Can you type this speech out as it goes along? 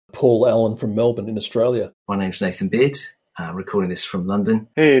Paul Allen from Melbourne in Australia. My name's Nathan Beard. I'm recording this from London.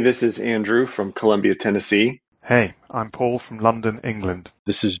 Hey, this is Andrew from Columbia, Tennessee. Hey, I'm Paul from London, England.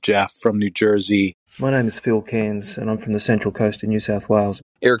 This is Jeff from New Jersey. My name is Phil Cairns, and I'm from the Central Coast in New South Wales.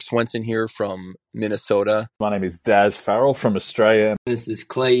 Eric Swenson here from Minnesota. My name is Daz Farrell from Australia. This is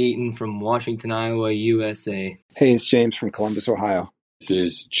Clay Eaton from Washington, Iowa, USA. Hey, it's James from Columbus, Ohio. This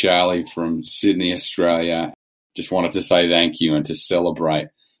is Charlie from Sydney, Australia. Just wanted to say thank you and to celebrate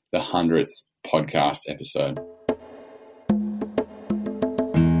the 100th podcast episode.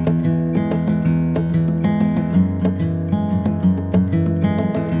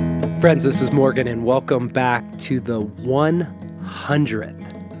 Friends, this is Morgan, and welcome back to the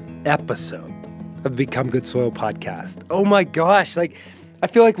 100th episode of Become Good Soil podcast. Oh my gosh, I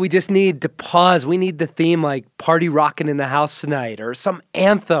feel like we just need to pause. We need the theme like Party Rockin' in the House Tonight or some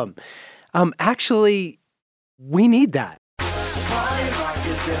anthem. Actually, we need that. Party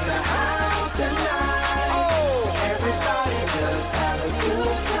rockets in the house tonight. Oh, everybody just have a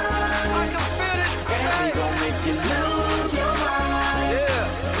good time. I can finish. And we gon' make you lose your mind.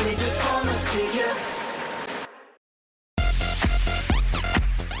 Yeah. We just wanna see you.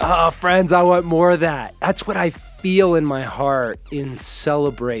 Oh, friends, I want more of that. That's what I feel in my heart in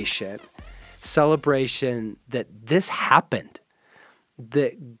celebration. Celebration that this happened,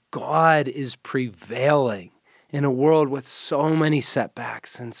 that God is prevailing in a world with so many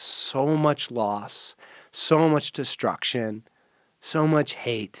setbacks and so much loss, so much destruction, so much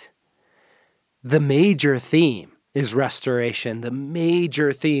hate. The major theme is restoration. The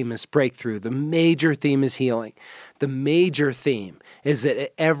major theme is breakthrough. The major theme is healing. The major theme is that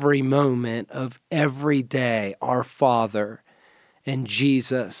at every moment of every day, our Father and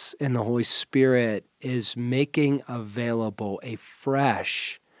Jesus and the Holy Spirit is making available a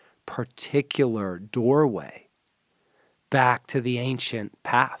fresh, particular doorway back to the ancient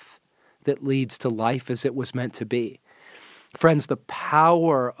path that leads to life as it was meant to be. Friends, the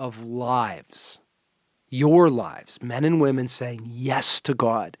power of lives, your lives, men and women saying yes to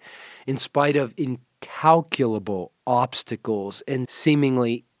God in spite of incalculable obstacles and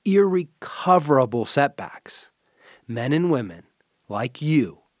seemingly irrecoverable setbacks. Men and women like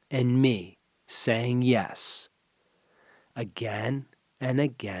you and me saying yes again and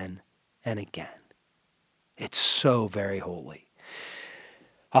again and again. It's so very holy.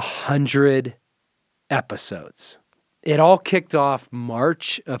 100 episodes. It all kicked off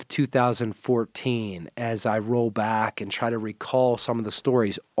March of 2014 as I roll back and try to recall some of the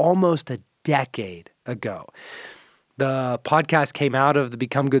stories almost a decade ago. The podcast came out of the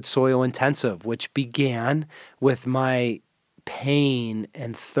Become Good Soil Intensive, which began with my pain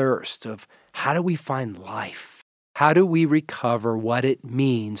and thirst of how do we find life? How do we recover what it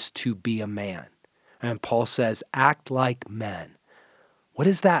means to be a man? And Paul says, act like men. What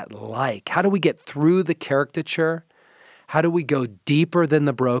is that like? How do we get through the caricature? How do we go deeper than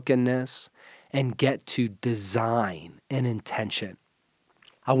the brokenness and get to design and intention?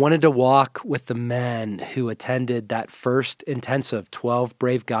 I wanted to walk with the men who attended that first intensive, 12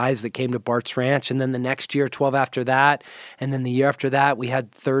 brave guys that came to Bart's Ranch, and then the next year, 12 after that, and then the year after that, we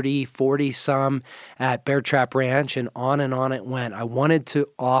had 30, 40 some at Bear Trap Ranch, and on it went. I wanted to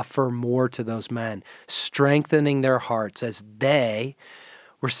offer more to those men, strengthening their hearts as they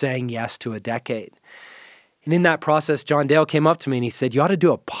were saying yes to a decade. And in that process, John Dale came up to me and he said, you ought to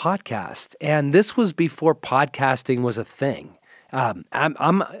do a podcast. And this was before podcasting was a thing.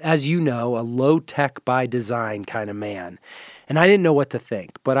 I'm, as you know, a low-tech by design kind of man. And I didn't know what to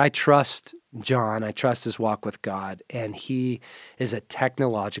think, but I trust John. I trust his walk with God, and he is a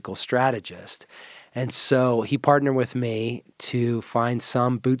technological strategist. And so he partnered with me to find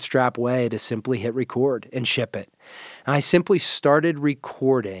some bootstrap way to simply hit record and ship it. And I simply started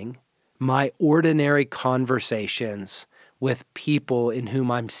recording my ordinary conversations with people in whom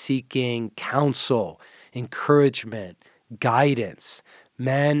I'm seeking counsel, encouragement, guidance,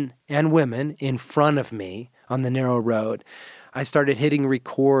 men and women in front of me on the narrow road. I started hitting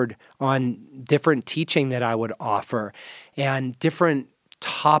record on different teaching that I would offer and different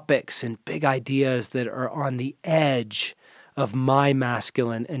topics and big ideas that are on the edge of my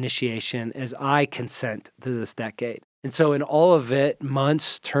masculine initiation as I consent to this decade. And so in all of it,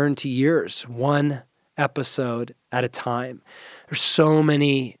 months turned to years, one episode at a time. There's so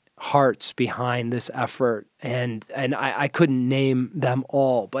many hearts behind this effort, and I couldn't name them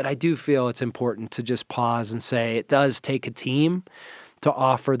all, but I do feel it's important to just pause and say it does take a team to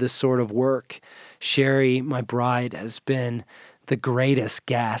offer this sort of work. Sherry, my bride, has been the greatest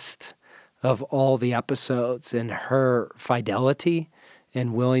guest of all the episodes, and her fidelity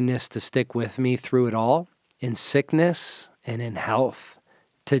and willingness to stick with me through it all, in sickness and in health,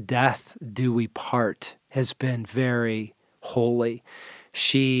 To Death Do We Part has been very holy.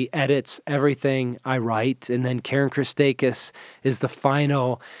 She edits everything I write, and then Karen Christakis is the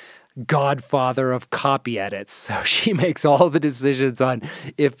final godfather of copy edits. So she makes all the decisions on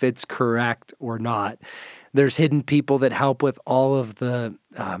if it's correct or not. There's hidden people that help with all of the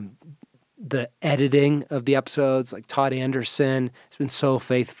editing of the episodes, like Todd Anderson has been so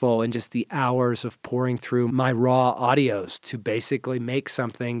faithful in just the hours of pouring through my raw audios to basically make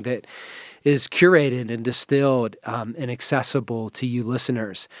something that is curated and distilled and accessible to you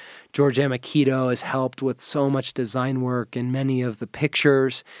listeners. George Amakito has helped with so much design work in many of the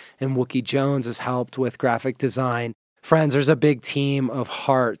pictures, and Wookie Jones has helped with graphic design. Friends, there's a big team of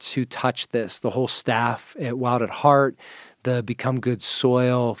hearts who touch this. The whole staff at Wild at Heart, the Become Good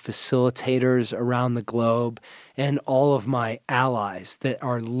Soil facilitators around the globe, and all of my allies that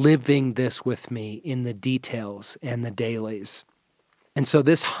are living this with me in the details and the dailies. And so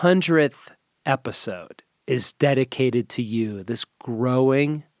this 100th episode is dedicated to you, this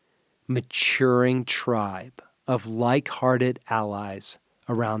growing, maturing tribe of like-hearted allies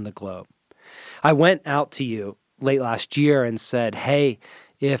around the globe. I went out to you late last year and said, hey,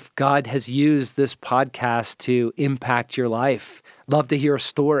 if God has used this podcast to impact your life, I'd love to hear a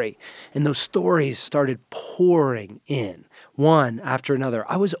story. And those stories started pouring in, one after another.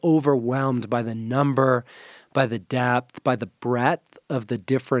 I was overwhelmed by the number, by the depth, by the breadth of the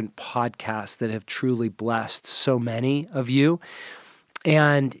different podcasts that have truly blessed so many of you.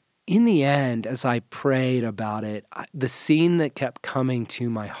 And in the end, as I prayed about it, the scene that kept coming to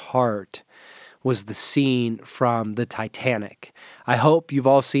my heart was the scene from the Titanic. I hope you've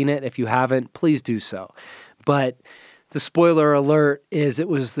all seen it. If you haven't, please do so. But the spoiler alert is it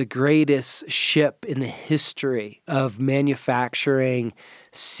was the greatest ship in the history of manufacturing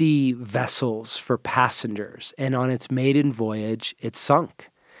sea vessels for passengers. And on its maiden voyage, it sunk.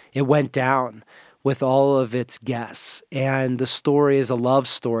 It went down with all of its guests. And the story is a love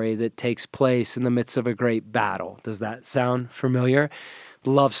story that takes place in the midst of a great battle. Does that sound familiar? The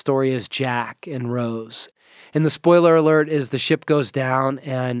love story is Jack and Rose. And the spoiler alert is the ship goes down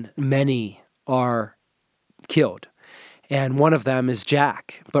and many are killed. And one of them is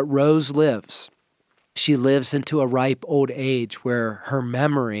Jack. But Rose lives. She lives into a ripe old age where her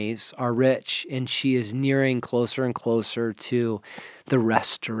memories are rich and she is nearing closer and closer to the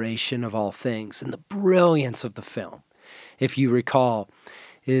restoration of all things. And the brilliance of the film, if you recall,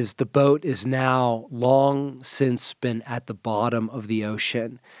 is the boat is now long since been at the bottom of the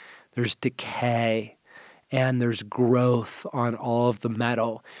ocean. There's decay and there's growth on all of the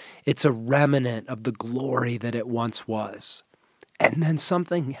metal. It's a remnant of the glory that it once was. And then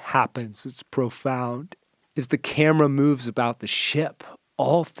something happens. It's profound. As the camera moves about the ship,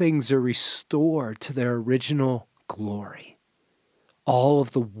 all things are restored to their original glory. All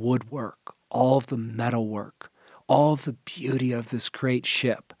of the woodwork, all of the metalwork, all of the beauty of this great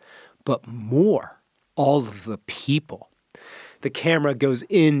ship, but more, all of the people. The camera goes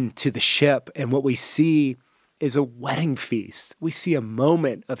into the ship, and what we see is a wedding feast. We see a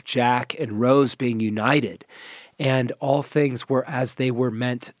moment of Jack and Rose being united, and all things were as they were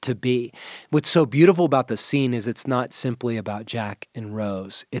meant to be. What's so beautiful about the scene is it's not simply about Jack and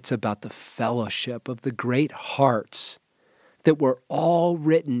Rose. It's about the fellowship of the great hearts that were all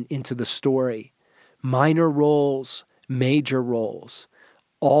written into the story. Minor roles, major roles,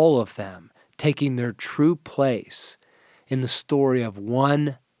 all of them taking their true place in the story of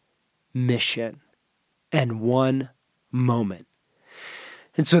one mission and one moment.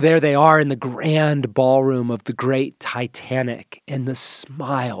 And so there they are in the grand ballroom of the great Titanic, and the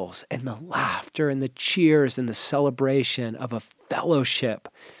smiles and the laughter and the cheers and the celebration of a fellowship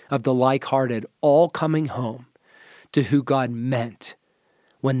of the like-hearted all coming home to who God meant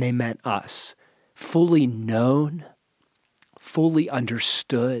when they meant us. Fully known, fully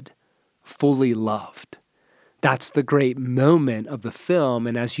understood, fully loved. That's the great moment of the film,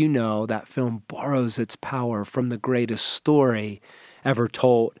 and as you know, that film borrows its power from the greatest story ever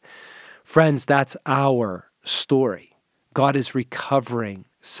told. Friends, that's our story. God is recovering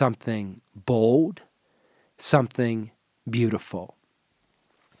something bold, something beautiful.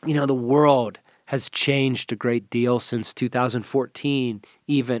 You know, the world has changed a great deal since 2014,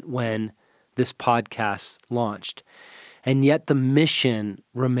 even when this podcast launched. And yet the mission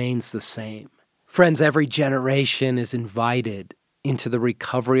remains the same. Friends, every generation is invited into the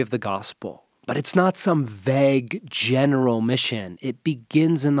recovery of the gospel. But it's not some vague general mission. It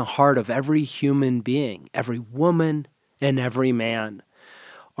begins in the heart of every human being, every woman and every man.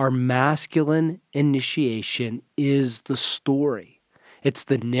 Our masculine initiation is the story. It's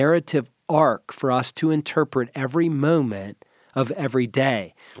the narrative arc for us to interpret every moment of every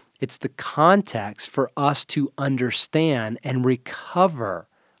day. It's the context for us to understand and recover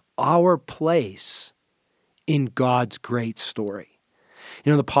our place in God's great story.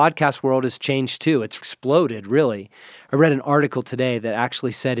 You know, the podcast world has changed too. It's exploded, really. I read an article today that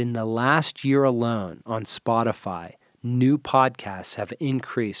actually said in the last year alone on Spotify, new podcasts have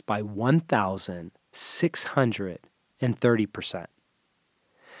increased by 1,630%.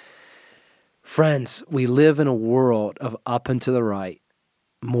 Friends, we live in a world of up and to the right,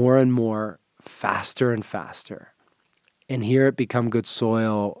 more and more, faster and faster. And here at Become Good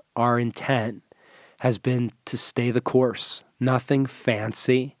Soil, our intent has been to stay the course. Nothing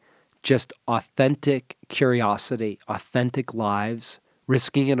fancy, just authentic curiosity, authentic lives,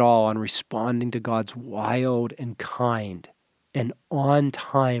 risking it all on responding to God's wild and kind and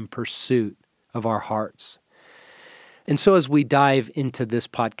on-time pursuit of our hearts. And so as we dive into this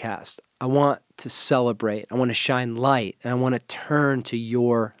podcast, I want to celebrate, I want to shine light, and I want to turn to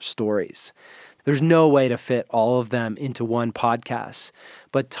your stories. There's no way to fit all of them into one podcast,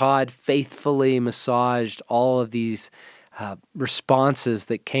 but Todd faithfully massaged all of these responses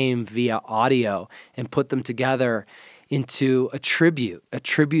that came via audio and put them together into a tribute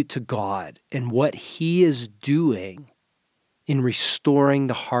to God and what He is doing in restoring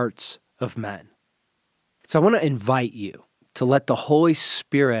the hearts of men. So I want to invite you to let the Holy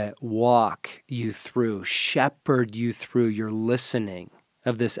Spirit walk you through, shepherd you through your listening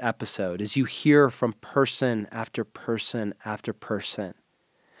of this episode as you hear from person after person after person.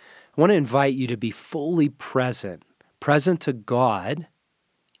 I want to invite you to be fully present to God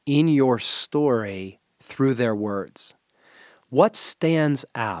in your story through their words. What stands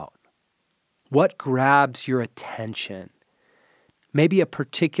out? What grabs your attention? Maybe a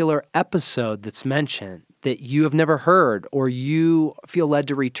particular episode that's mentioned that you have never heard or you feel led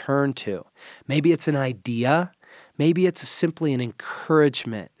to return to. Maybe it's an idea. Maybe it's simply an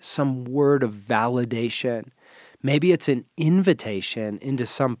encouragement, some word of validation. Maybe it's an invitation into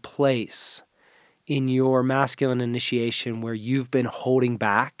some place in your masculine initiation where you've been holding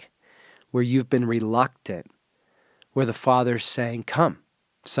back, where you've been reluctant, where the Father's saying, "Come,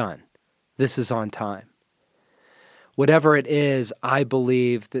 son, this is on time." Whatever it is, I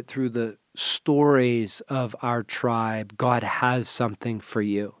believe that through the stories of our tribe, God has something for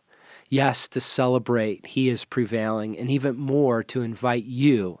you. Yes, to celebrate He is prevailing, and even more to invite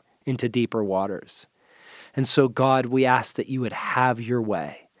you into deeper waters. And so, God, we ask that you would have your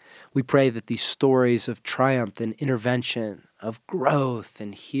way. We pray that these stories of triumph and intervention, of growth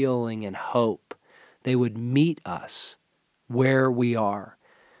and healing and hope, they would meet us where we are,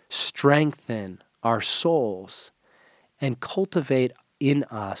 strengthen our souls, and cultivate in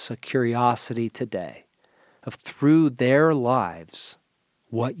us a curiosity today of through their lives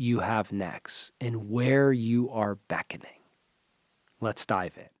what you have next and where you are beckoning. Let's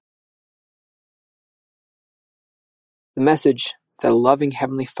dive in. The message that a loving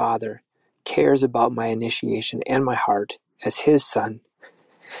Heavenly Father cares about my initiation and my heart as His Son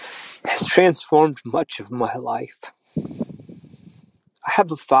has transformed much of my life. I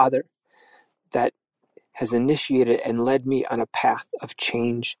have a Father that has initiated and led me on a path of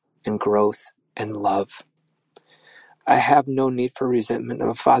change and growth and love. I have no need for resentment of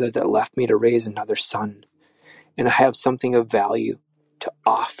a Father that left me to raise another son, and I have something of value to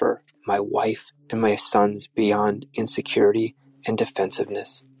offer my wife and my sons beyond insecurity and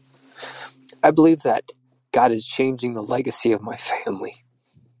defensiveness. I believe that God is changing the legacy of my family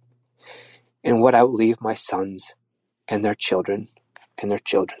and what I will leave my sons and their children and their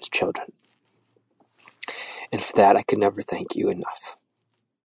children's children. And for that, I could never thank you enough.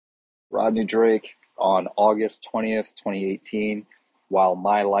 Rodney Drake, on August 20th, 2018, while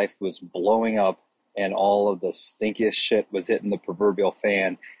my life was blowing up and all of the stinkiest shit was hitting the proverbial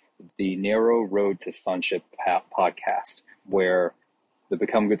fan, the Narrow Road to Sonship podcast, where the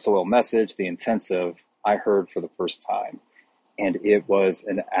Become Good Soil message, the intensive, I heard for the first time. And it was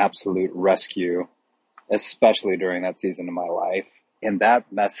an absolute rescue, especially during that season of my life. And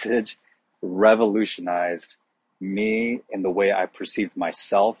that message revolutionized me in the way I perceived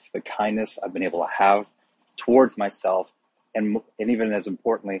myself, the kindness I've been able to have towards myself, and even as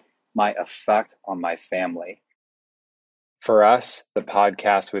importantly, my effect on my family. For us, the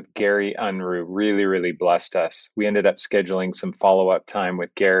podcast with Gary Unruh really blessed us. We ended up scheduling some follow-up time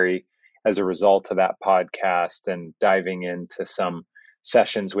with Gary as a result of that podcast and diving into some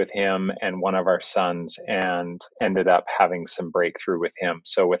sessions with him and one of our sons, and ended up having some breakthrough with him.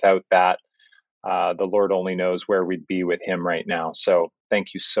 So without that, the Lord only knows where we'd be with him right now. So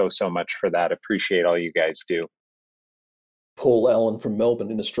thank you so much for that. Appreciate all you guys do. Paul Allen from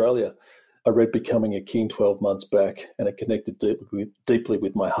Melbourne in Australia. I read Becoming a King 12 months back, and it connected deeply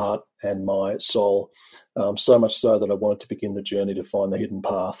with my heart and my soul, so much so that I wanted to begin the journey to find the hidden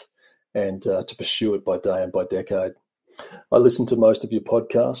path and to pursue it by day and by decade. I listen to most of your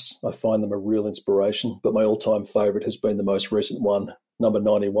podcasts. I find them a real inspiration, but my all-time favourite has been the most recent one, number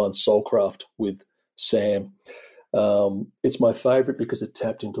 91, Soulcraft with Sam. It's my favourite because it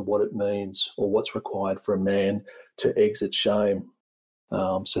tapped into what it means or what's required for a man to exit shame.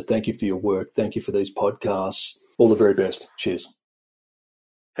 So thank you for your work. Thank you for these podcasts. All the very best. Cheers.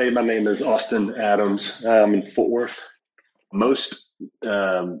 Hey, my name is Austin Adams. I'm in Fort Worth. Most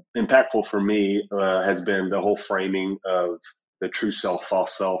impactful for me has been the whole framing of the true self,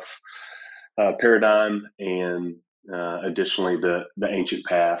 false self paradigm, and additionally the ancient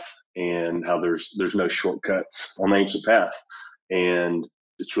path, and how there's no shortcuts on the ancient path. And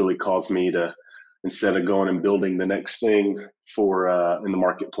it's really caused me to, instead of going and building the next thing for in the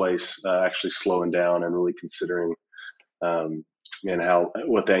marketplace, actually slowing down and really considering and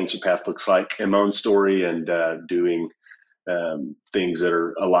what the ancient path looks like in my own story, and doing things that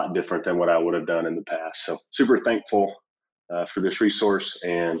are a lot different than what I would have done in the past. So super thankful for this resource,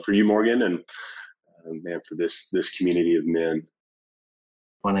 and for you, Morgan, and for this community of men.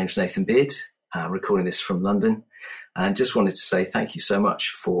 My name's Nathan Beard, recording this from London, and just wanted to say thank you so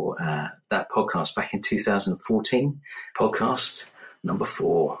much for that podcast back in 2014, podcast number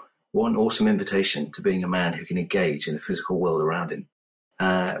 4. What an awesome invitation to being a man who can engage in the physical world around him.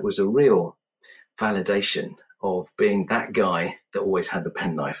 It was a real validation of being that guy that always had the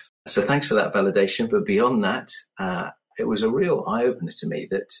penknife. So thanks for that validation. But beyond that, it was a real eye-opener to me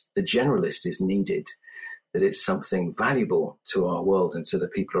that the generalist is needed, that it's something valuable to our world and to the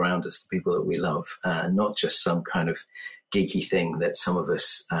people around us, the people that we love, not just some kind of geeky thing that some of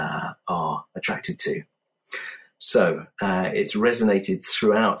us are attracted to. So it's resonated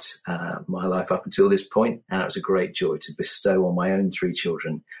throughout my life up until this point, and it was a great joy to bestow on my own 3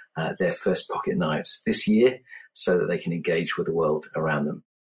 children their first pocket knives this year so that they can engage with the world around them.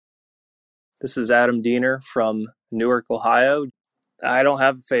 This is Adam Diener from Newark, Ohio. I don't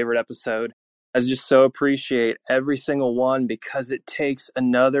have a favorite episode. I just so appreciate every single one because it takes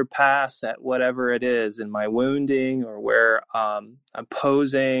another pass at whatever it is in my wounding, or where I'm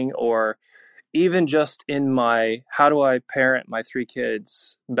posing, or even just in my, how do I parent my 3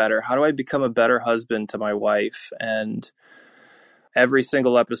 kids better? How do I become a better husband to my wife? And every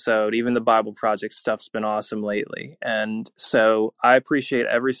single episode, even the Bible Project stuff's been awesome lately. And so I appreciate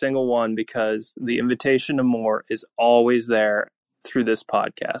every single one because the invitation to more is always there through this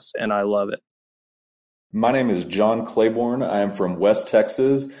podcast, and I love it. My name is John Claiborne. I am from West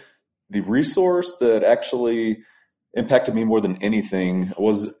Texas. The resource that actually impacted me more than anything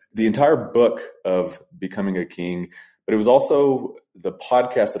was the entire book of Becoming a King, but it was also the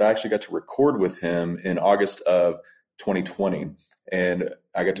podcast that I actually got to record with him in August of 2020. And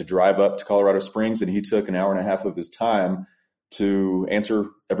I got to drive up to Colorado Springs, and he took an hour and a half of his time to answer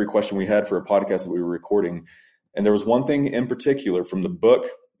every question we had for a podcast that we were recording. And there was one thing in particular from the book,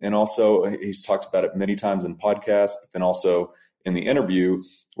 and also he's talked about it many times in podcasts, but then also in the interview,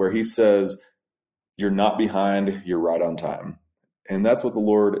 where he says, "You're not behind, you're right on time." And that's what the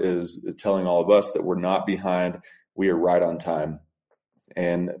Lord is telling all of us, that we're not behind, we are right on time.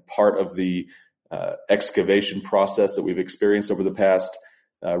 And part of the excavation process that we've experienced over the past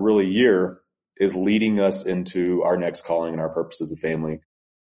really year is leading us into our next calling and our purpose as a family.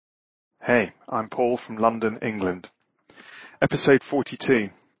 Hey, I'm Paul from London, England. Episode 42.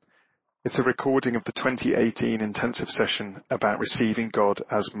 It's a recording of the 2018 intensive session about receiving God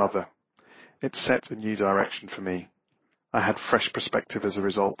as mother. It set a new direction for me. I had fresh perspective as a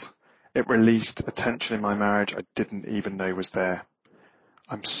result. It released a tension in my marriage I didn't even know was there.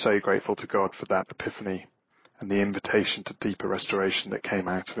 I'm so grateful to God for that epiphany and the invitation to deeper restoration that came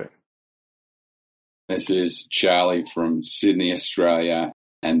out of it. This is Charlie from Sydney, Australia,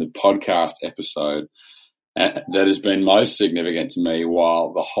 and the podcast episode that has been most significant to me,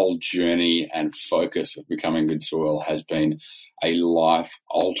 while the whole journey and focus of Becoming Good Soil has been a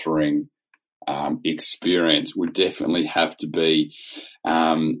life-altering experience, would definitely have to be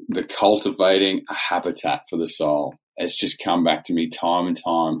the cultivating a habitat for the soul. It's just come back to me time and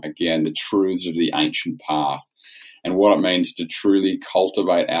time again, the truths of the ancient path and what it means to truly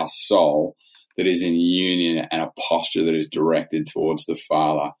cultivate our soul that is in union and a posture that is directed towards the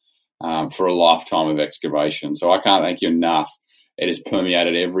Father for a lifetime of excavation. So I can't thank you enough. It has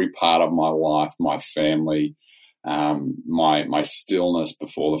permeated every part of my life, my family, my stillness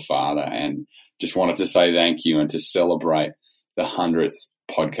before the Father, and just wanted to say thank you and to celebrate the 100th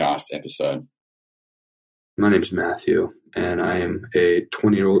podcast episode. My name's Matthew. and I am a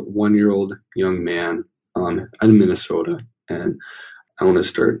 21-year-old young man in Minnesota, and I want to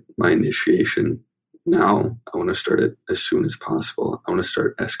start my initiation now. I want to start it as soon as possible. I want to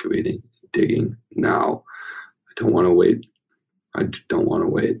start excavating, digging now. I don't want to wait. I don't want to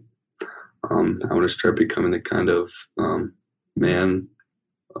wait. I want to start becoming the kind of man,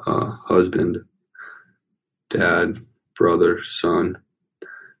 husband, dad, brother, son,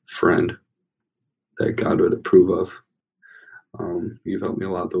 friend that God would approve of. You've helped me a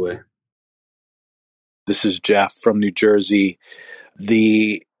lot the way. This is Jeff from New Jersey.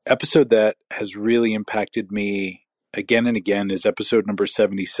 The episode that has really impacted me again and again is episode number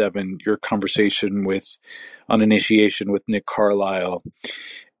 77, your conversation on initiation with Nick Carlisle.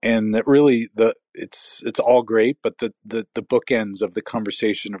 And that really it's all great, but the bookends of the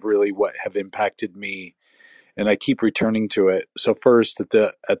conversation of really what have impacted me, and I keep returning to it. So first, at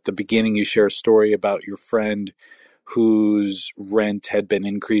the beginning, you share a story about your friend whose rent had been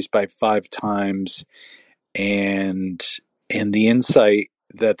increased by 5 times, and the insight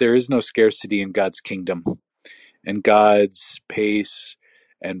that there is no scarcity in God's kingdom, and God's pace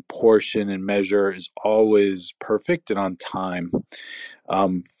and portion and measure is always perfect and on time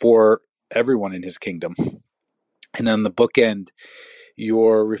for everyone in his kingdom. And on the bookend,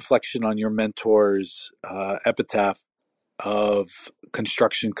 your reflection on your mentor's epitaph of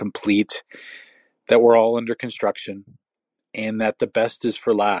construction complete, that we're all under construction, and that the best is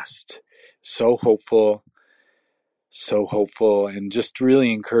for last. So hopeful, and just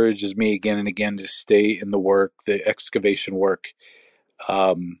really encourages me again and again to stay in the work, the excavation work,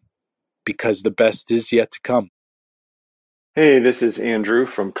 because the best is yet to come. Hey, this is Andrew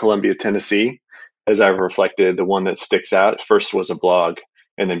from Columbia, Tennessee. As I've reflected, the one that sticks out first was a blog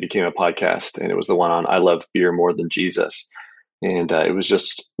and then became a podcast. And it was the one on I Love Beer More Than Jesus. And it was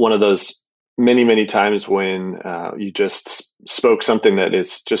just one of those many, many times when you just spoke something that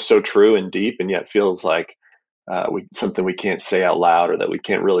is just so true and deep and yet feels like something we can't say out loud or that we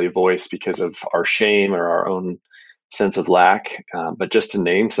can't really voice because of our shame or our own sense of lack. But just to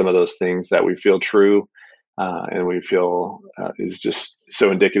name some of those things that we feel true and we feel is just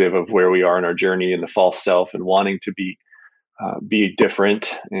so indicative of where we are in our journey and the false self and wanting to be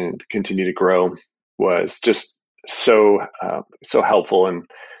different and continue to grow was just so helpful in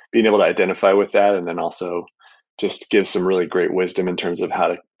being able to identify with that, and then also just give some really great wisdom in terms of how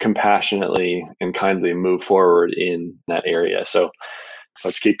to compassionately and kindly move forward in that area. So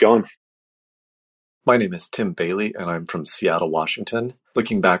let's keep going. My name is Tim Bailey, and I'm from Seattle, Washington.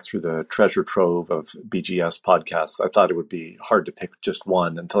 Looking back through the treasure trove of BGS podcasts, I thought it would be hard to pick just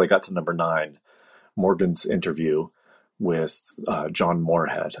one until I got to number 9, Morgan's interview with John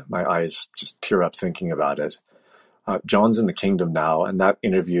Moorhead. My eyes just tear up thinking about it. John's in the kingdom now, and that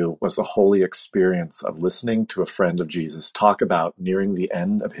interview was the holy experience of listening to a friend of Jesus talk about nearing the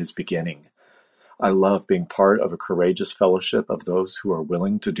end of his beginning. I love being part of a courageous fellowship of those who are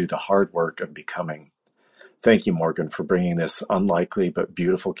willing to do the hard work of becoming. Thank you, Morgan, for bringing this unlikely but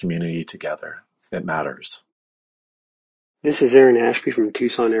beautiful community together. It matters. This is Aaron Ashby from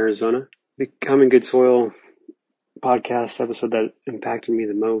Tucson, Arizona. Becoming Good Soil podcast episode that impacted me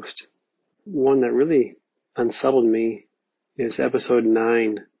the most, one that really unsettled me, is episode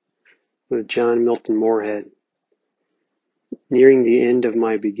 9 with John Milton Moorhead, nearing the end of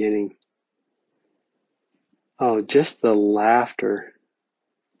my beginning. Oh, just the laughter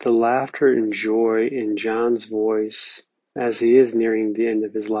and joy in John's voice as he is nearing the end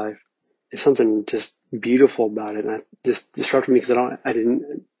of his life. There's something just beautiful about it, and it just disrupted me because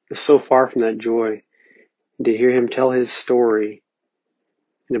it was so far from that joy. And to hear him tell his story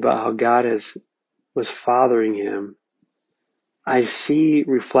and about how God was fathering him, I see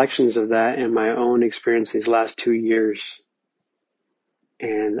reflections of that in my own experience these last 2 years,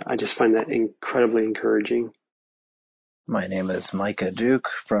 and I just find that incredibly encouraging. My name is Micah Duke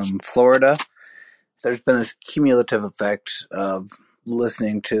from Florida. There's been this cumulative effect of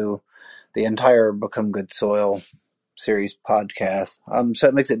listening to the entire Become Good Soil series podcast. So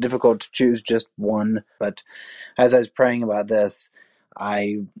it makes it difficult to choose just one. But as I was praying about this,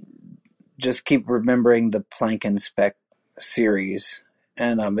 I just keep remembering the Plank and Speck series.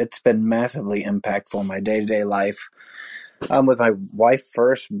 And it's been massively impactful in my day-to-day life. With my wife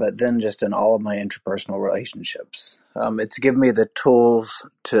first, but then just in all of my interpersonal relationships. It's given me the tools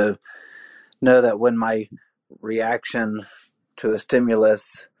to know that when my reaction to a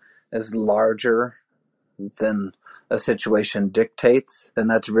stimulus is larger than a situation dictates, then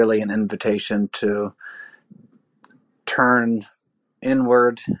that's really an invitation to turn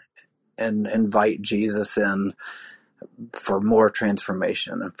inward and invite Jesus in for more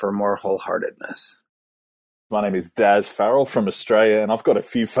transformation and for more wholeheartedness. My name is Daz Farrell from Australia, and I've got a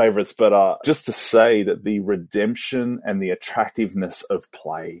few favorites, but just to say that the redemption and the attractiveness of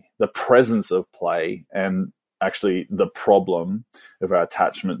play, the presence of play, and actually the problem of our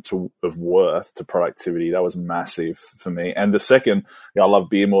attachment of worth to productivity, that was massive for me. And the second, I love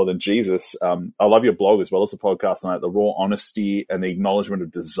beer more than Jesus. I love your blog as well as the podcast, and the raw honesty and the acknowledgement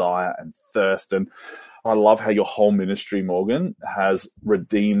of desire and thirst. And I love how your whole ministry, Morgan, has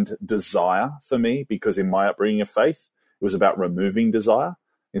redeemed desire for me, because in my upbringing of faith, it was about removing desire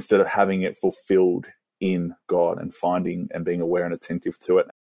instead of having it fulfilled in God and finding and being aware and attentive to it.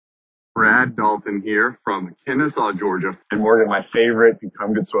 Brad Dalton here from Kennesaw, Georgia. And Morgan, my favorite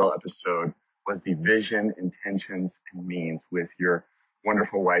Become Good Soil episode was the vision, intentions, and means with your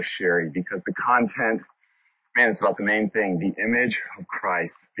wonderful wife, Sherry, because the content, man, it's about the main thing, the image of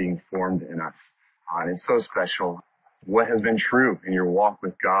Christ being formed in us. And it's so special. What has been true in your walk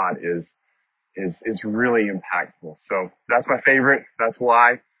with God is really impactful. So that's my favorite. That's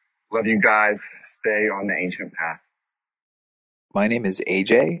why. Love you guys. Stay on the ancient path. My name is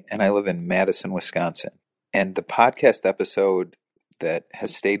AJ, and I live in Madison, Wisconsin. And the podcast episode that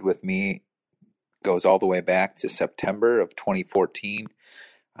has stayed with me goes all the way back to September of 2014.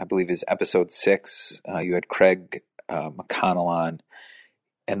 I believe is episode 6. You had Craig McConnell on.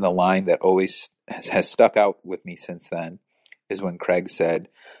 And the line that always has stuck out with me since then is when Craig said,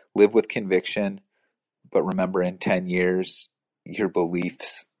 live with conviction, but remember in 10 years, your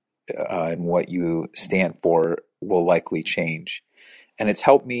beliefs and what you stand for will likely change. And it's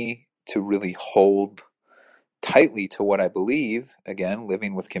helped me to really hold tightly to what I believe, again,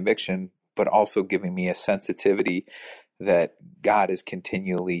 living with conviction, but also giving me a sensitivity that God is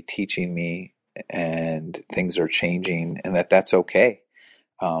continually teaching me and things are changing, and that's okay.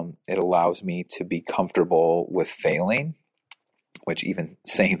 It allows me to be comfortable with failing, which even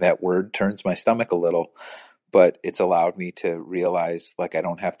saying that word turns my stomach a little, but it's allowed me to realize like I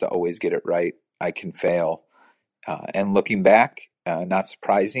don't have to always get it right. I can fail. And looking back, not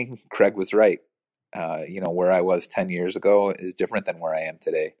surprising, Craig was right. Where I was 10 years ago is different than where I am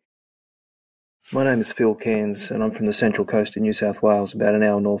today. My name is Phil Cairns, and I'm from the Central Coast of New South Wales, about an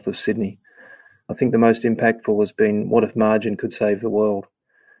hour north of Sydney. I think the most impactful has been, what if margin could save the world?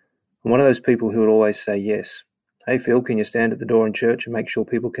 I'm one of those people who would always say yes. Hey, Phil, can you stand at the door in church and make sure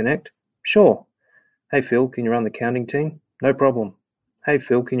people connect? Sure. Hey, Phil, can you run the counting team? No problem. Hey,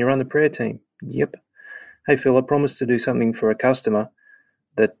 Phil, can you run the prayer team? Yep. Hey, Phil, I promised to do something for a customer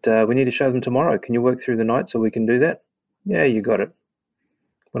that we need to show them tomorrow. Can you work through the night so we can do that? Yeah, you got it.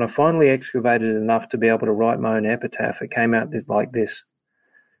 When I finally excavated enough to be able to write my own epitaph, it came out like this.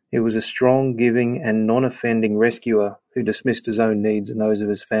 It was a strong, giving, and non-offending rescuer who dismissed his own needs and those of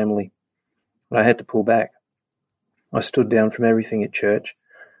his family. But I had to pull back. I stood down from everything at church.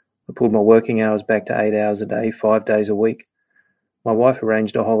 I pulled my working hours back to 8 hours a day, 5 days a week. My wife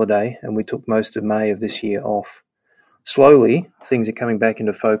arranged a holiday, and we took most of May of this year off. Slowly, things are coming back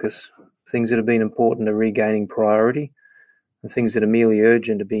into focus. Things that have been important are regaining priority, and things that are merely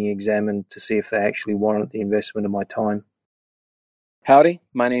urgent are being examined to see if they actually warrant the investment of my time. Howdy,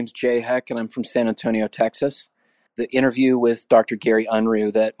 my name's Jay Heck, and I'm from San Antonio, Texas. The interview with Dr. Gary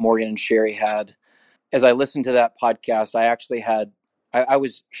Unruh that Morgan and Sherry had, as I listened to that podcast, I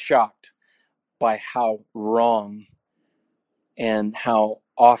was shocked by how wrong and how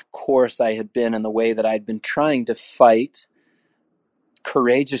off course I had been in the way that I'd been trying to fight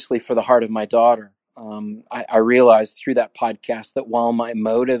courageously for the heart of my daughter. I realized through that podcast that while my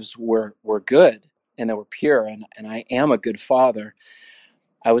motives were good and they were pure, and I am a good father,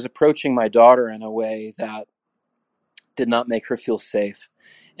 I was approaching my daughter in a way that did not make her feel safe.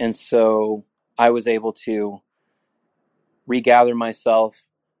 And so I was able to regather myself,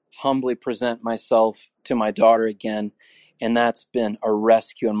 humbly present myself to my daughter again. And that's been a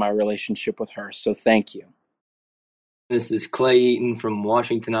rescue in my relationship with her. So thank you. This is Clay Eaton from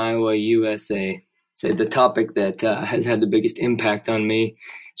Washington, Iowa, USA. So the topic that has had the biggest impact on me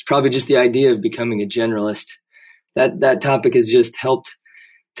is probably just the idea of becoming a generalist. That topic has just helped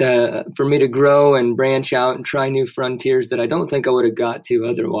for me to grow and branch out and try new frontiers that I don't think I would have got to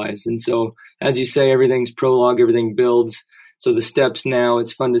otherwise. And so, as you say, everything's prologue, everything builds. So the steps now,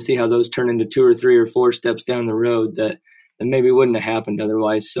 it's fun to see how those turn into 2 or 3 or 4 steps down the road that maybe wouldn't have happened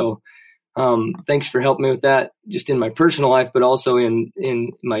otherwise. So thanks for helping me with that, just in my personal life, but also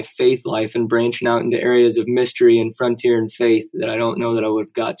in my faith life and branching out into areas of mystery and frontier and faith that I don't know that I would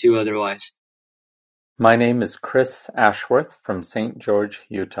have got to otherwise. My name is Chris Ashworth from St. George,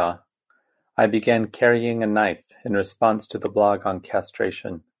 Utah. I began carrying a knife in response to the blog on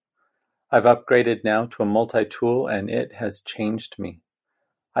castration. I've upgraded now to a multi-tool and it has changed me.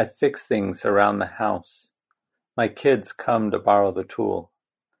 I fix things around the house. My kids come to borrow the tool.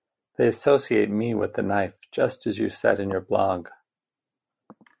 They associate me with the knife, just as you said in your blog.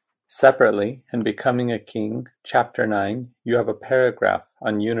 Separately, in Becoming a King, Chapter 9, you have a paragraph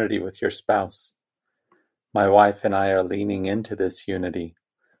on unity with your spouse. My wife and I are leaning into this unity.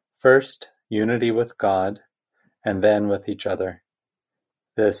 First, unity with God, and then with each other.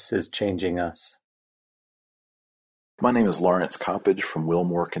 This is changing us. My name is Lawrence Coppage from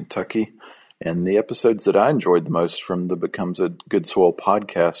Wilmore, Kentucky, and the episodes that I enjoyed the most from the Becomes a Good Soil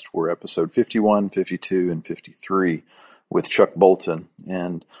podcast were episode 51, 52, and 53 with Chuck Bolton.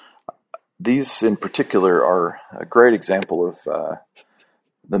 And these in particular are a great example of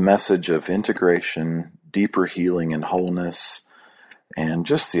the message of integration, deeper healing and wholeness, and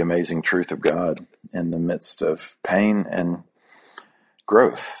just the amazing truth of God in the midst of pain and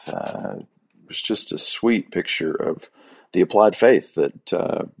growth. It was just a sweet picture of the applied faith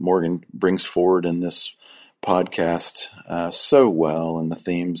that Morgan brings forward in this podcast so well, and the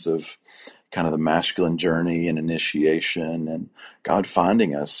themes of kind of the masculine journey and initiation and God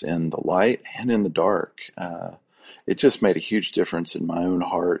finding us in the light and in the dark. It just made a huge difference in my own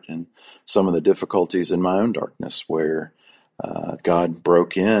heart and some of the difficulties in my own darkness where God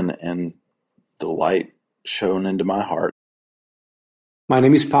broke in and the light shone into my heart. My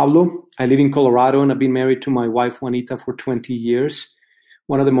name is Pablo. I live in Colorado and I've been married to my wife Juanita for 20 years.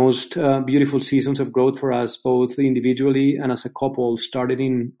 One of the most beautiful seasons of growth for us, both individually and as a couple, started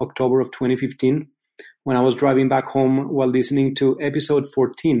in October of 2015 when I was driving back home while listening to episode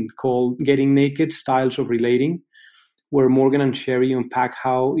 14 called Getting Naked, Styles of Relating, where Morgan and Sherry unpack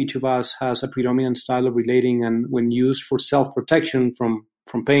how each of us has a predominant style of relating, and when used for self-protection from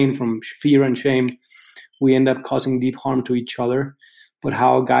pain, from fear and shame, we end up causing deep harm to each other. But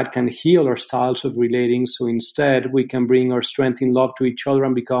how God can heal our styles of relating so instead we can bring our strength in love to each other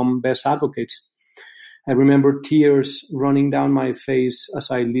and become best advocates. I remember tears running down my face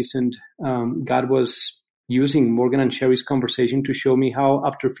as I listened. God was using Morgan and Sherry's conversation to show me how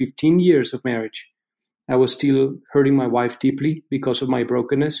after 15 years of marriage, I was still hurting my wife deeply because of my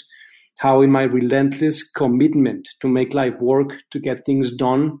brokenness, how in my relentless commitment to make life work, to get things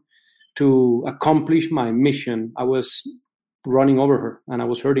done, to accomplish my mission, I was running over her and I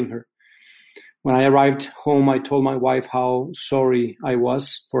was hurting her. When I arrived home, I told my wife how sorry I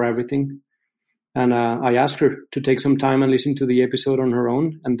was for everything. And I asked her to take some time and listen to the episode on her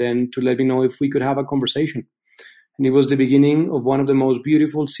own and then to let me know if we could have a conversation. And it was the beginning of one of the most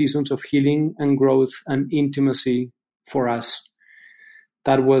beautiful seasons of healing and growth and intimacy for us.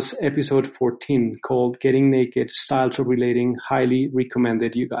 That was episode 14 called Getting Naked, Styles of Relating. Highly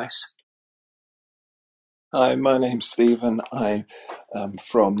recommended, you guys. Hi, my name's Stephen. I am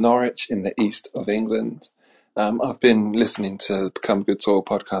from Norwich in the east of England. I've been listening to the Become Good Soil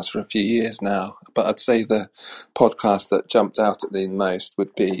podcast for a few years now, but I'd say the podcast that jumped out at me the most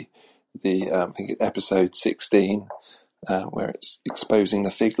would be the I think it's episode 16, where it's exposing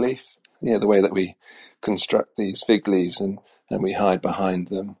the fig leaf. Yeah, the way that we construct these fig leaves and we hide behind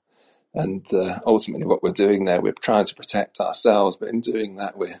them. And ultimately what we're doing there, we're trying to protect ourselves, but in doing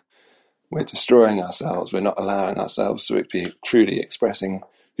that we're destroying ourselves. We're not allowing ourselves to be truly expressing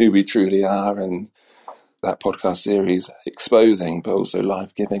who we truly are. And that podcast series, exposing, but also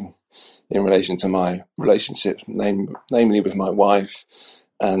life-giving in relation to my relationships, namely with my wife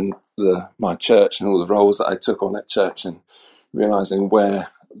and my church and all the roles that I took on at church, and realising what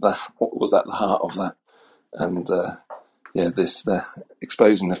was at the heart of that. And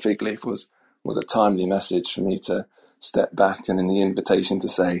exposing the fig leaf was a timely message for me to step back, and in the invitation to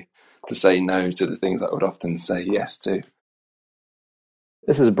say no to the things I would often say yes to.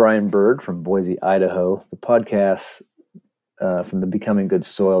 This is Brian Bird from Boise, Idaho. The podcast from the Becoming Good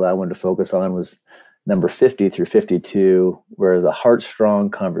Soil that I wanted to focus on was number 50 through 52, where it was a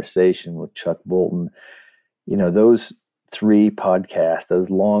heart-strong conversation with Chuck Bolton. You know, those three podcasts, those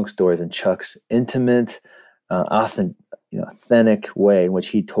long stories, and Chuck's intimate, authentic way in which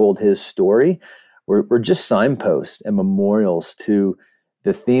he told his story were just signposts and memorials to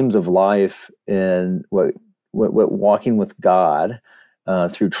the themes of life and what walking with God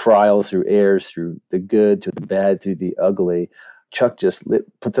through trials, through errors, through the good, through the bad, through the ugly. Chuck just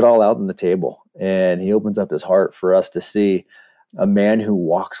puts it all out on the table, and he opens up his heart for us to see a man who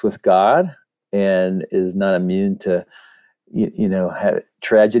walks with God and is not immune to, have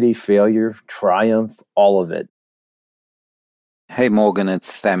tragedy, failure, triumph, all of it. Hey Morgan,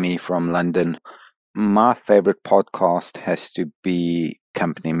 it's Themi from London. My favorite podcast has to be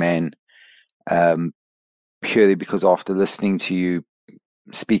Company Man, purely because after listening to you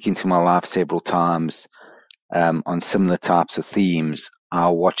speaking to my life several times on similar types of themes, I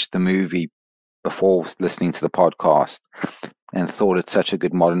watched the movie before listening to the podcast and thought it's such a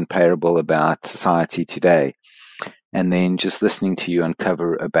good modern parable about society today. And then just listening to you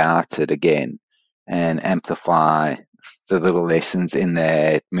uncover about it again and amplify the little lessons in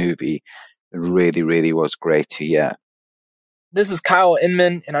that movie really, really was great to hear. This is Kyle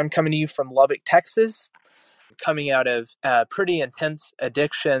Inman, and I'm coming to you from Lubbock, Texas. Coming out of a pretty intense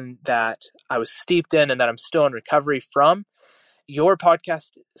addiction that I was steeped in and that I'm still in recovery from. Your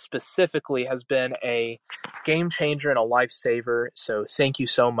podcast specifically has been a game changer and a lifesaver, so thank you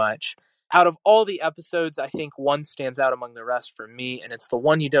so much. Out of all the episodes, I think one stands out among the rest for me, and it's the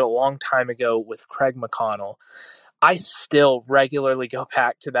one you did a long time ago with Craig McConnell. I still regularly go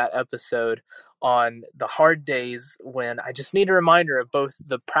back to that episode on the hard days when I just need a reminder of both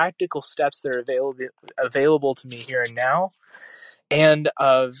the practical steps that are available to me here and now, and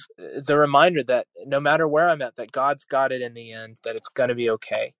of the reminder that no matter where I'm at, that God's got it in the end, that it's going to be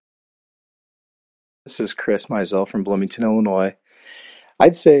okay. This is Chris Mizell from Bloomington, Illinois.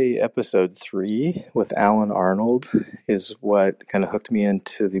 I'd say episode 3 with Alan Arnold is what kind of hooked me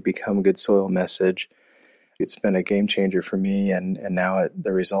into the Become Good Soil message. It's been a game changer for me, and now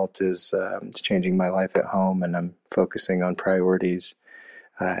the result is it's changing my life at home, and I'm focusing on priorities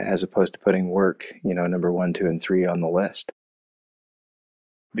as opposed to putting work, number 1, 2, and 3 on the list.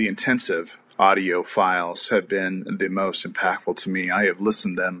 The intensive audio files have been the most impactful to me. I have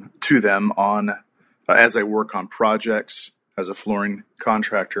listened to them on as I work on projects as a flooring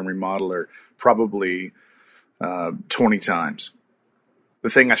contractor and remodeler, probably 20 times. The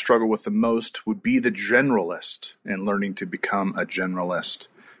thing I struggle with the most would be the generalist and learning to become a generalist.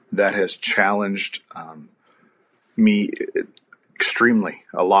 That has challenged me extremely,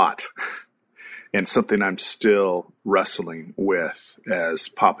 a lot, and something I'm still wrestling with as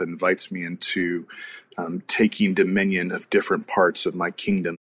Papa invites me into taking dominion of different parts of my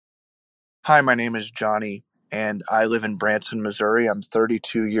kingdom. Hi, my name is Johnny, and I live in Branson, Missouri. I'm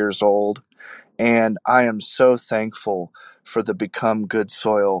 32 years old, and I am so thankful for the Become Good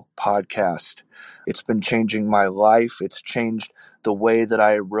Soil podcast. It's been changing my life. It's changed the way that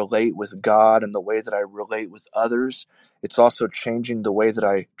I relate with God and the way that I relate with others. It's also changing the way that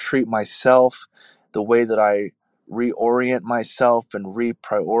I treat myself, the way that I reorient myself and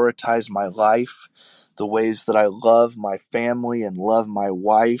reprioritize my life, the ways that I love my family and love my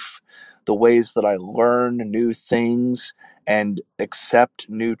wife, the ways that I learn new things and accept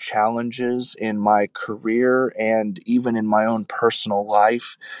new challenges in my career and even in my own personal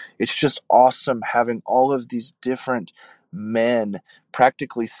life. It's just awesome having all of these different men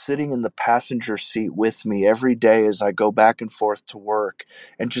practically sitting in the passenger seat with me every day as I go back and forth to work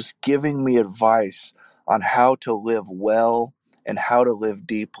and just giving me advice on how to live well and how to live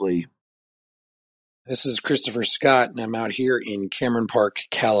deeply. This is Christopher Scott, and I'm out here in Cameron Park,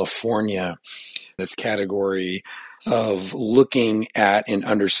 California. This category of looking at and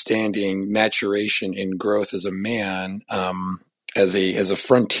understanding maturation and growth as a man, as a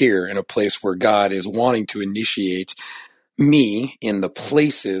frontier in a place where God is wanting to initiate me in the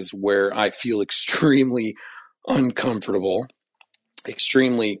places where I feel extremely uncomfortable,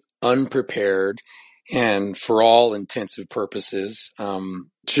 extremely unprepared, and for all intensive purposes,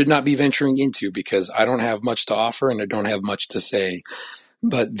 should not be venturing into because I don't have much to offer and I don't have much to say.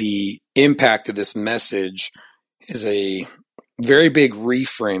 But the impact of this message is a very big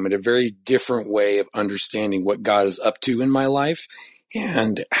reframe and a very different way of understanding what God is up to in my life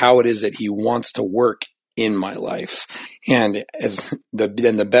and how it is that he wants to work in my life. And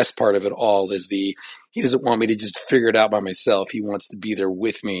then the best part of it all is he doesn't want me to just figure it out by myself. He wants to be there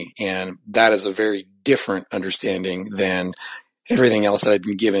with me. And that is a very different understanding than everything else that I've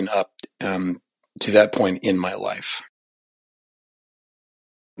been given up to that point in my life.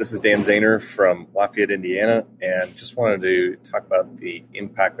 This is Dan Zahner from Lafayette, Indiana, and just wanted to talk about the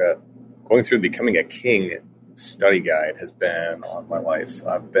impact that going through Becoming a King study guide has been on my life.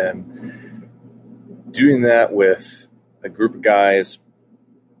 I've been doing that with a group of guys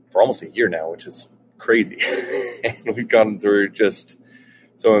for almost a year now, which is crazy. And we've gone through just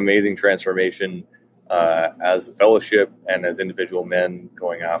some amazing transformation as a fellowship and as individual men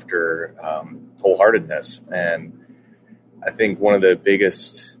going after wholeheartedness. And I think one of the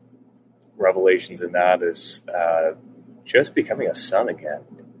biggest revelations in that is just becoming a son again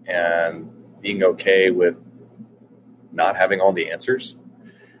and being okay with not having all the answers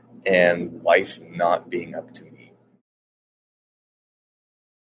and life not being up to me.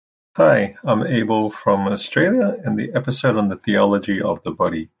 Hi, I'm Abel from Australia, and the episode on the theology of the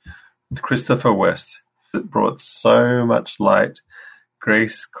body with Christopher West. It brought so much light,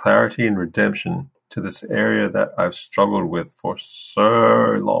 grace, clarity, and redemption to this area that I've struggled with for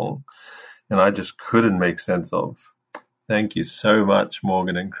so long. and I just couldn't make sense of. Thank you so much,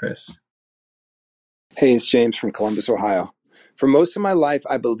 Morgan and Chris. Hey, it's James from Columbus, Ohio. For most of my life,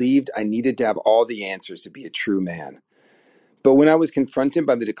 I believed I needed to have all the answers to be a true man. But when I was confronted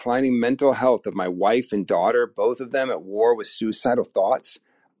by the declining mental health of my wife and daughter, both of them at war with suicidal thoughts,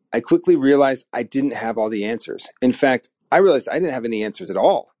 I quickly realized I didn't have all the answers. In fact, I realized I didn't have any answers at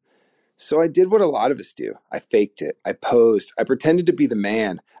all. So I did what a lot of us do. I faked it. I posed. I pretended to be the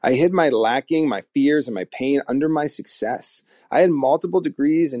man. I hid my lacking, my fears, and my pain under my success. I had multiple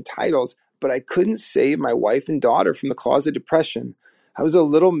degrees and titles, but I couldn't save my wife and daughter from the claws of depression. I was a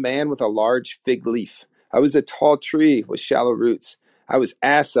little man with a large fig leaf. I was a tall tree with shallow roots. I was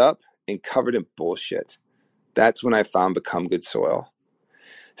ass up and covered in bullshit. That's when I found Become Good Soil.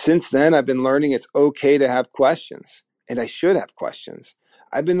 Since then, I've been learning it's okay to have questions, and I should have questions.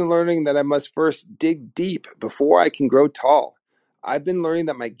 I've been learning that I must first dig deep before I can grow tall. I've been learning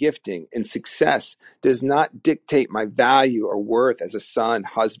that my gifting and success does not dictate my value or worth as a son,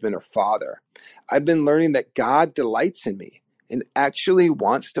 husband, or father. I've been learning that God delights in me and actually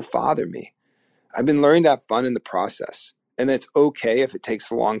wants to father me. I've been learning to have fun in the process, and that it's okay if it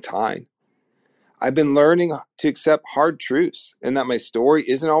takes a long time. I've been learning to accept hard truths and that my story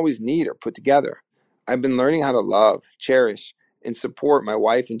isn't always neat or put together. I've been learning how to love, cherish, and support my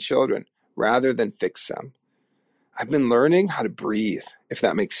wife and children rather than fix them. I've been learning how to breathe, if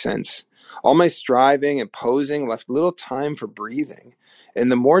that makes sense. All my striving and posing left little time for breathing.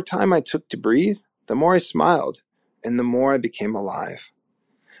 And the more time I took to breathe, the more I smiled and the more I became alive.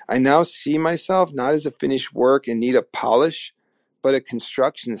 I now see myself not as a finished work in need of polish, but a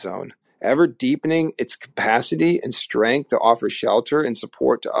construction zone, ever deepening its capacity and strength to offer shelter and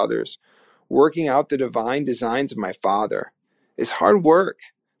support to others, working out the divine designs of my Father. It's hard work,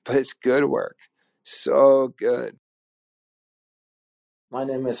 but it's good work. So good. My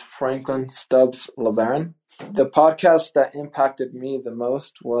name is Franklin Stubbs LeBaron. The podcast that impacted me the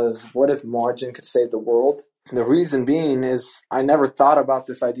most was What If Margin Could Save the World? The reason being is I never thought about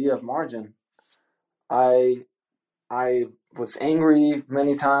this idea of margin. I was angry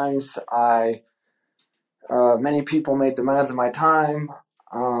many times. Many people made demands of my time.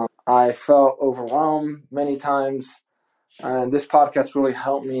 I felt overwhelmed many times. And this podcast really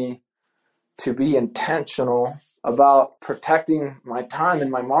helped me to be intentional about protecting my time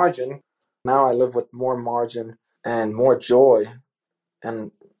and my margin. Now I live with more margin and more joy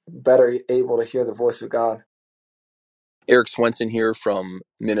and better able to hear the voice of God. Eric Swenson here from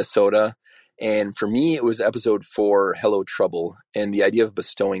Minnesota. And for me, it was episode 4, Hello Trouble, and the idea of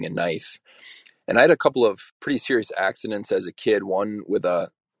bestowing a knife. And I had a couple of pretty serious accidents as a kid, one with a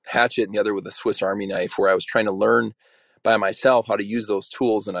hatchet and the other with a Swiss Army knife, where I was trying to learn by myself how to use those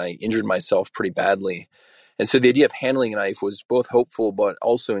tools, and I injured myself pretty badly. And so the idea of handling a knife was both hopeful but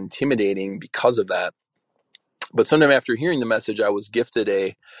also intimidating because of that. But sometime after hearing the message, I was gifted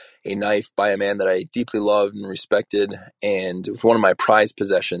a knife by a man that I deeply loved and respected, and it was one of my prized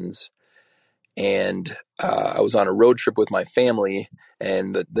possessions. And I was on a road trip with my family,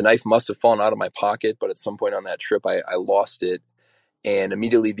 and the knife must have fallen out of my pocket, but at some point on that trip, I lost it. And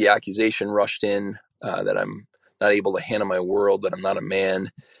immediately the accusation rushed in that I'm not able to handle my world, that I'm not a man,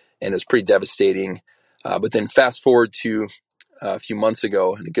 and it was pretty devastating. But then fast forward to a few months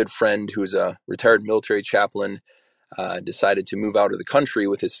ago, and a good friend who's a retired military chaplain decided to move out of the country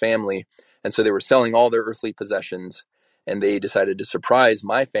with his family. And so they were selling all their earthly possessions, and they decided to surprise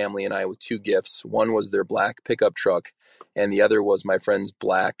my family and I with 2 gifts. One was their black pickup truck, and the other was my friend's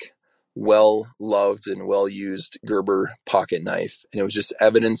black, well-loved and well-used Gerber pocket knife. And it was just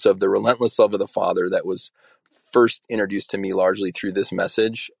evidence of the relentless love of the Father that was first introduced to me largely through this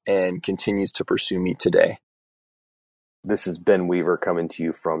message and continues to pursue me today. This is Ben Weaver coming to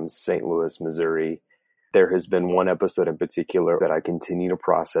you from St. Louis, Missouri. There has been one episode in particular that I continue to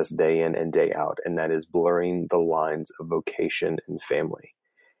process day in and day out, and that is blurring the lines of vocation and family.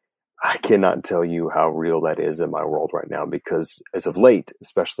 I cannot tell you how real that is in my world right now, because as of late,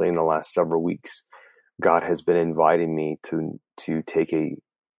 especially in the last several weeks, God has been inviting me to take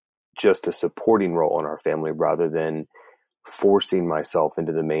just a supporting role in our family rather than forcing myself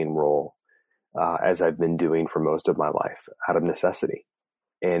into the main role as I've been doing for most of my life out of necessity.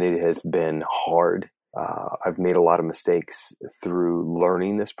 And it has been hard. I've made a lot of mistakes through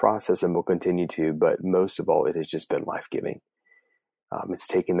learning this process and will continue to, but most of all, it has just been life-giving. It's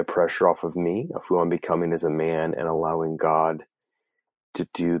taking the pressure off of me, of who I'm becoming as a man, and allowing God to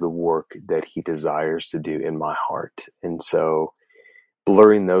do the work that he desires to do in my heart. And so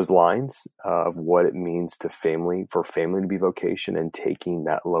blurring those lines of what it means to family, for family to be vocation, and taking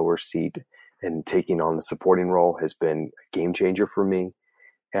that lower seat and taking on the supporting role has been a game changer for me.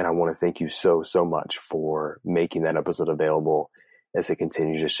 And I want to thank you so, so much for making that episode available as it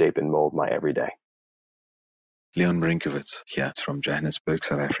continues to shape and mold my everyday. Leon Brinkowitz here from Johannesburg,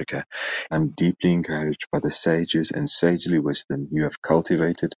 South Africa. I'm deeply encouraged by the sages and sagely wisdom you have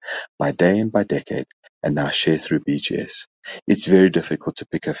cultivated by day and by decade, and now share through BGS. It's very difficult to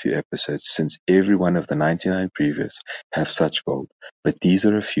pick a few episodes since every one of the 99 previous have such gold, but these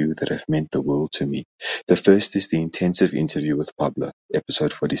are a few that have meant the world to me. The first is the intensive interview with Pablo,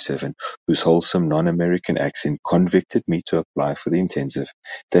 episode 47, whose wholesome non-American accent convicted me to apply for the intensive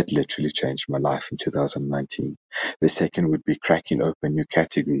that literally changed my life in 2019. The second would be cracking open new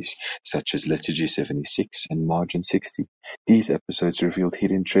categories such as Liturgy 76 and Margin 60. These episodes revealed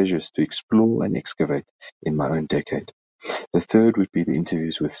hidden treasures to explore and excavate in my own decade. The third would be the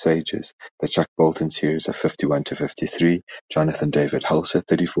interviews with sages, the Chuck Bolton series of 51 to 53, Jonathan David Hulser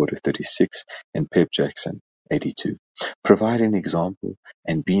 34 to 36, and Pep Jackson 82. Providing an example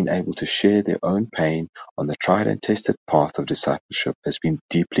and being able to share their own pain on the tried and tested path of discipleship has been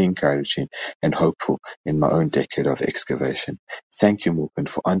deeply encouraging and hopeful in my own decade of excavation. Thank you, Morgan,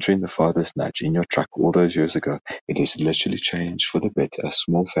 for answering the Father's nudge in your truck all those years ago. It has literally changed for the better a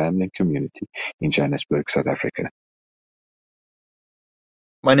small family and community in Johannesburg, South Africa.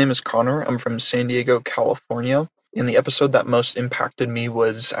 My name is Connor. I'm from San Diego, California. And the episode that most impacted me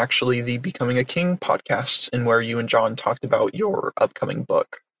was actually the Becoming a King podcast, in where you and John talked about your upcoming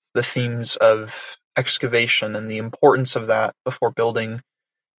book, the themes of excavation and the importance of that before building,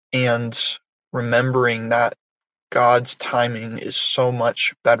 and remembering that God's timing is so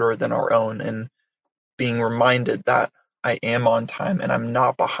much better than our own, and being reminded that I am on time and I'm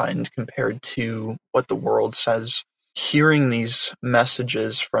not behind compared to what the world says. Hearing these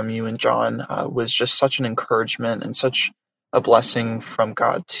messages from you and John was just such an encouragement and such a blessing from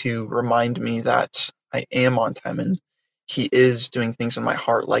God to remind me that I am on time and He is doing things in my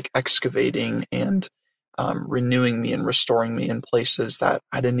heart, like excavating and renewing me and restoring me in places that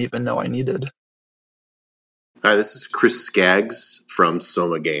I didn't even know I needed. Hi, this is Chris Skaggs from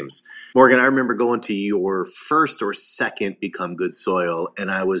Soma Games. Morgan, I remember going to your first or second Become Good Soil,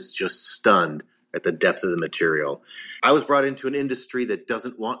 and I was just stunned at the depth of the material. I was brought into an industry that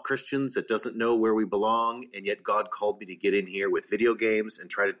doesn't want Christians, that doesn't know where we belong, and yet God called me to get in here with video games and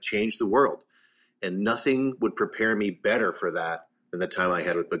try to change the world. And nothing would prepare me better for that than the time I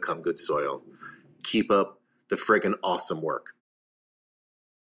had with Become Good Soil. Keep up the friggin' awesome work.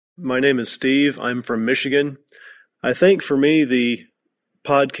 My name is Steve. I'm from Michigan. I think for me, the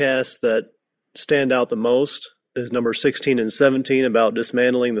podcasts that stand out the most is number 16 and 17 about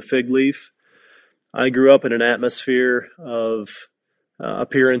dismantling the fig leaf. I grew up in an atmosphere of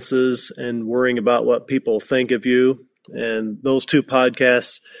appearances and worrying about what people think of you. And those two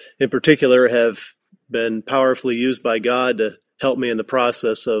podcasts in particular have been powerfully used by God to help me in the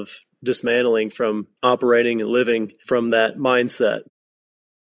process of dismantling from operating and living from that mindset.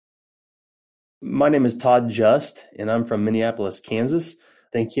 My name is Todd Just, and I'm from Minneapolis, Kansas.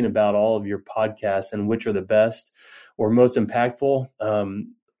 Thinking about all of your podcasts and which are the best or most impactful,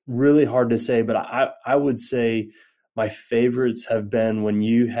 really hard to say, but I would say my favorites have been when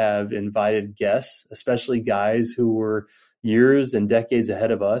you have invited guests, especially guys who were years and decades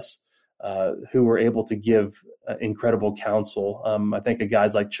ahead of us, who were able to give incredible counsel. I think of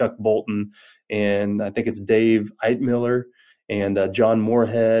guys like Chuck Bolton, and I think it's Dave Eitmiller, and John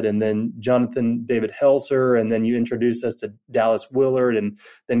Moorhead, and then Jonathan David Helser, and then you introduced us to Dallas Willard, and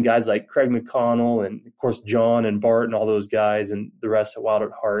then guys like Craig McConnell, and of course John and Bart and all those guys, and the rest at Wild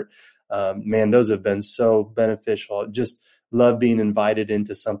at Heart. Man, those have been so beneficial. Just love being invited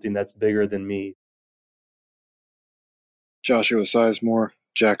into something that's bigger than me. Joshua Sizemore,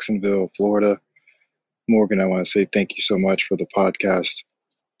 Jacksonville, Florida. Morgan, I want to say thank you so much for the podcast.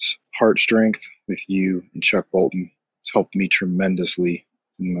 Heart Strength with you and Chuck Bolton. It's helped me tremendously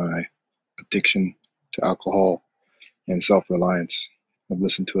in my addiction to alcohol and self-reliance. I've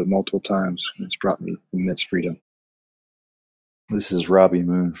listened to it multiple times, and it's brought me immense freedom. This is Robbie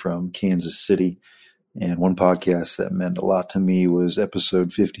Moon from Kansas City, and one podcast that meant a lot to me was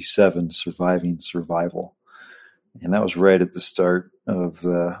episode 57, Surviving Survival. And that was right at the start of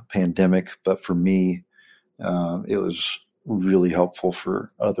the pandemic, but for me, it was really helpful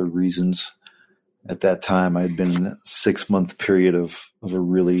for other reasons. At that time, I had been in a 6-month period of a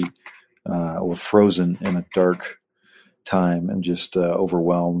really frozen in a dark time and just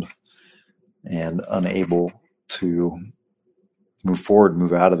overwhelmed and unable to move forward,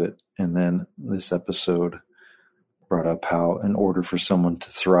 move out of it. And then this episode brought up how in order for someone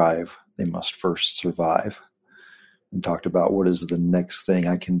to thrive, they must first survive, and talked about what is the next thing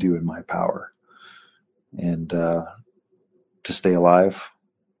I can do in my power. And to stay alive,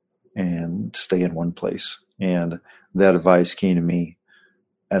 and stay in one place. And that advice came to me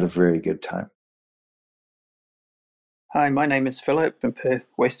at a very good time. Hi, my name is Philip from Perth,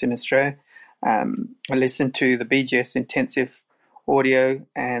 Western Australia. I listened to the BGS Intensive audio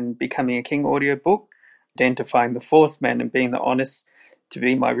and Becoming a King audio book, identifying the fourth man and being the honest to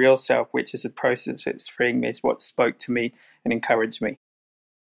be my real self, which is a process that's freeing me, is what spoke to me and encouraged me.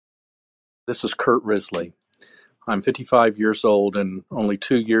 This is Kurt Risley. I'm 55 years old and only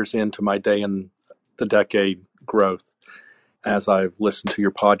 2 years into my day in the decade growth. As I've listened to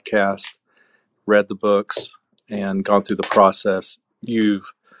your podcast, read the books, and gone through the process, you've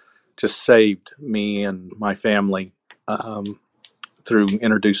just saved me and my family through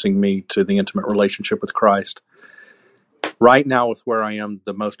introducing me to the intimate relationship with Christ. Right now, with where I am,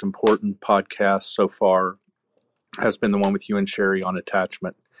 the most important podcast so far has been the one with you and Sherry on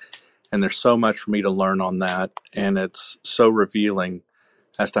attachment. And there's so much for me to learn on that. And it's so revealing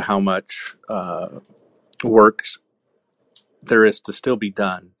as to how much work there is to still be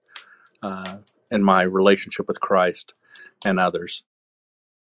done in my relationship with Christ and others.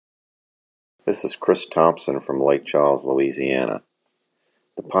 This is Chris Thompson from Lake Charles, Louisiana.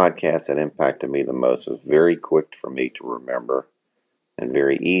 The podcast that impacted me the most was very quick for me to remember and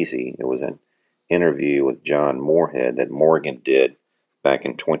very easy. It was an interview with John Moorhead that Morgan did back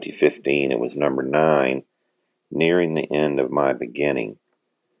in 2015. It was number 9, Nearing the End of My Beginning.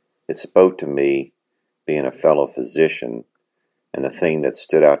 It spoke to me, being a fellow physician, and the thing that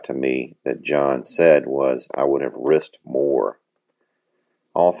stood out to me that John said was, I would have risked more.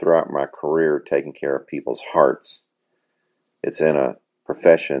 All throughout my career, taking care of people's hearts. It's in a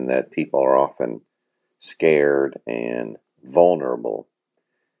profession that people are often scared and vulnerable.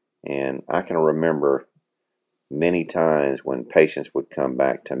 And I can remember many times when patients would come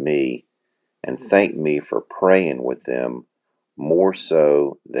back to me and thank me for praying with them more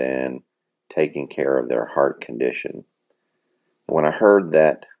so than taking care of their heart condition. When I heard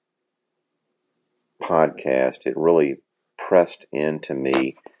that podcast, it really pressed into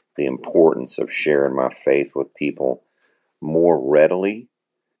me the importance of sharing my faith with people more readily.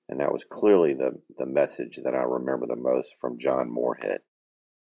 And that was clearly the message that I remember the most from John Moorhead.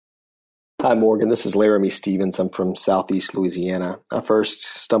 Hi, Morgan. This is Laramie Stevens. I'm from Southeast Louisiana. I first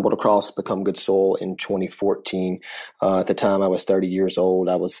stumbled across Become Good Soil in 2014. At the time, I was 30 years old.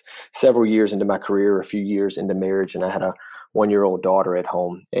 I was several years into my career, a few years into marriage, and I had a 1-year-old daughter at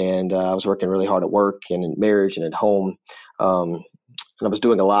home. And I was working really hard at work and in marriage and at home. And I was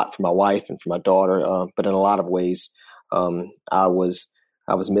doing a lot for my wife and for my daughter, but in a lot of ways, I was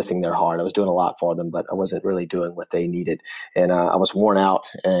missing their heart. I was doing a lot for them, but I wasn't really doing what they needed. And I was worn out,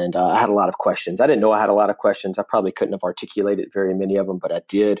 and I had a lot of questions. I didn't know I had a lot of questions. I probably couldn't have articulated very many of them, but I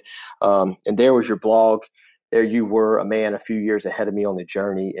did. And there was your blog. There you were, a man a few years ahead of me on the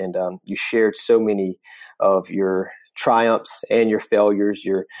journey, and you shared so many of your triumphs and your failures,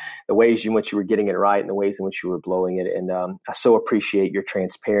 the ways in which you were getting it right and the ways in which you were blowing it. And I so appreciate your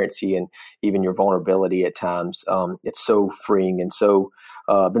transparency and even your vulnerability at times. It's so freeing and so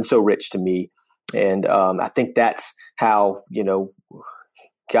been so rich to me. And I think that's how,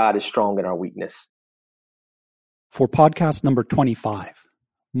 God is strong in our weakness. For podcast number 25,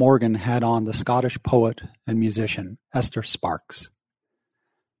 Morgan had on the Scottish poet and musician Esther Sparks.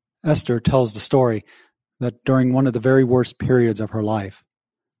 Esther tells the story that during one of the very worst periods of her life,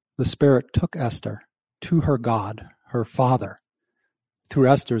 the Spirit took Esther to her God, her Father, through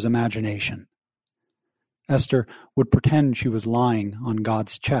Esther's imagination. Esther would pretend she was lying on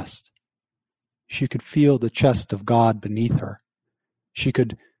God's chest. She could feel the chest of God beneath her. She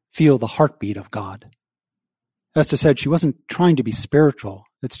could feel the heartbeat of God. Esther said she wasn't trying to be spiritual.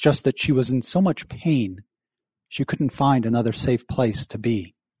 It's just that she was in so much pain, she couldn't find another safe place to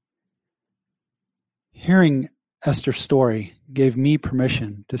be. Hearing Esther's story gave me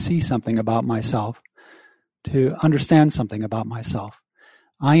permission to see something about myself, to understand something about myself.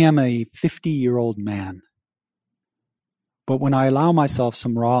 I am a 50-year-old man. But when I allow myself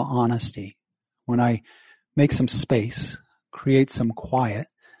some raw honesty, when I make some space, create some quiet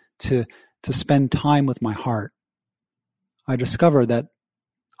to spend time with my heart, I discover that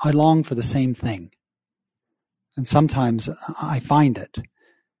I long for the same thing. And sometimes I find it,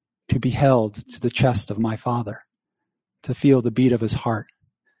 to be held to the chest of my Father, to feel the beat of his heart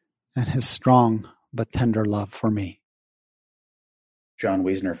and his strong but tender love for me. John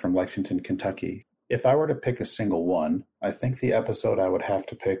Wiesner from Lexington, Kentucky. If I were to pick a single one, I think the episode I would have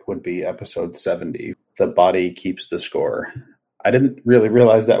to pick would be episode 70, The Body Keeps the Score. I didn't really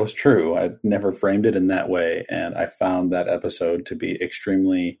realize that was true. I'd never framed it in that way, and I found that episode to be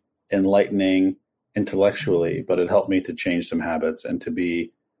extremely enlightening intellectually, but it helped me to change some habits and to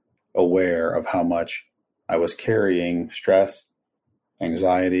be aware of how much I was carrying stress,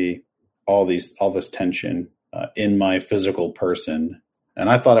 anxiety, all this tension in my physical person. And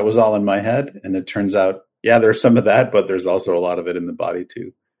I thought it was all in my head. And it turns out, yeah, there's some of that, but there's also a lot of it in the body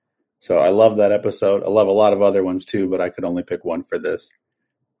too. So I love that episode. I love a lot of other ones too, but I could only pick one for this.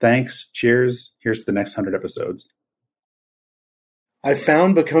 Thanks. Cheers. Here's to the next 100 episodes. I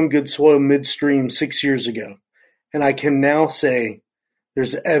found Become Good Soil midstream 6 years ago, and I can now say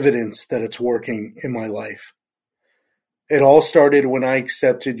there's evidence that it's working in my life. It all started when I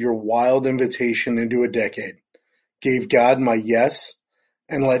accepted your wild invitation into a decade, gave God my yes,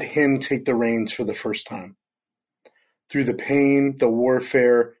 and let Him take the reins for the first time. Through the pain, the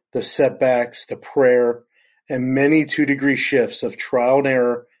warfare, the setbacks, the prayer, and many 2-degree shifts of trial and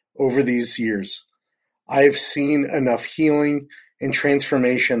error over these years, I have seen enough healing and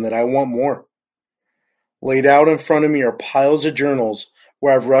transformation that I want more. Laid out in front of me are piles of journals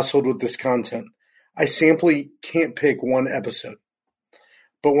where I've wrestled with this content. I simply can't pick one episode.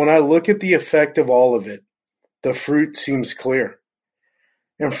 But when I look at the effect of all of it, the fruit seems clear.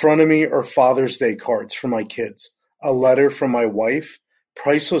 In front of me are Father's Day cards for my kids, a letter from my wife,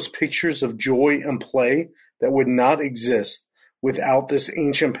 priceless pictures of joy and play that would not exist without this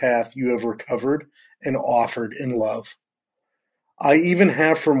ancient path you have recovered and offered in love. I even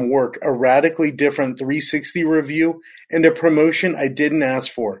have from work a radically different 360 review and a promotion I didn't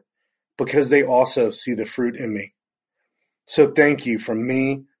ask for because they also see the fruit in me. So thank you from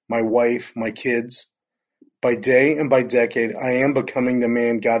me, my wife, my kids. By day and by decade, I am becoming the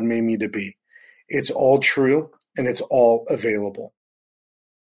man God made me to be. It's all true and it's all available.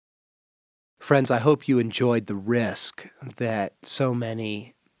 Friends, I hope you enjoyed the risk that so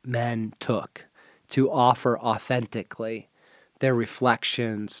many men took to offer authentically their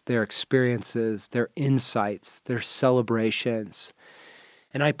reflections, their experiences, their insights, their celebrations.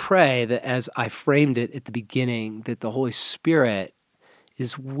 And I pray that as I framed it at the beginning, that the Holy Spirit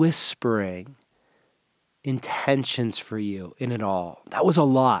is whispering intentions for you in it all. That was a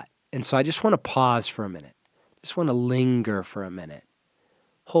lot. And so I just want to pause for a minute. Just want to linger for a minute.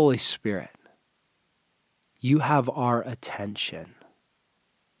 Holy Spirit, you have our attention.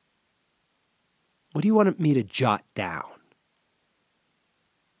 What do you want me to jot down?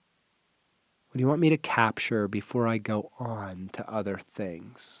 What do you want me to capture before I go on to other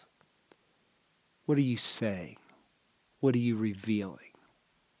things? What are you saying? What are you revealing?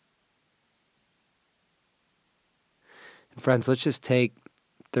 And friends, let's just take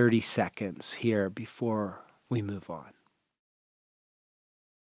 30 seconds here before we move on.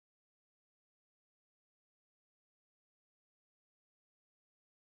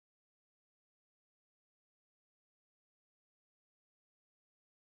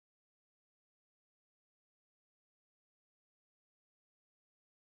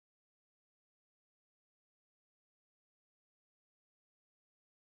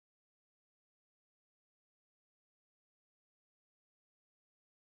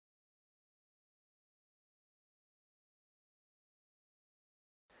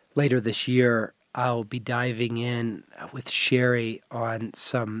 Later this year, I'll be diving in with Sherry on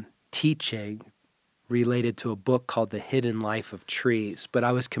some teaching related to a book called The Hidden Life of Trees. But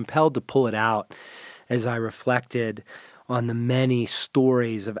I was compelled to pull it out as I reflected on the many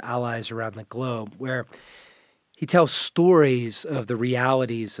stories of allies around the globe, where he tells stories of the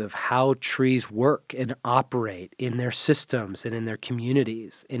realities of how trees work and operate in their systems and in their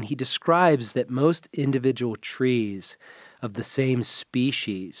communities. And he describes that most individual trees of the same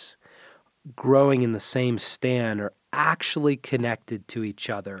species growing in the same stand are actually connected to each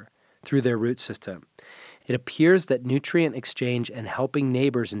other through their root system. It appears that nutrient exchange and helping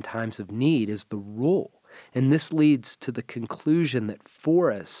neighbors in times of need is the rule. And this leads to the conclusion that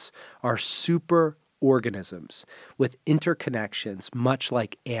forests are super organisms with interconnections, much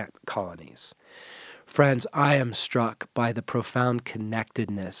like ant colonies. Friends, I am struck by the profound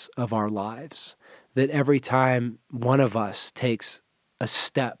connectedness of our lives, that every time one of us takes a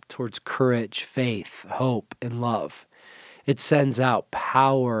step towards courage, faith, hope, and love, it sends out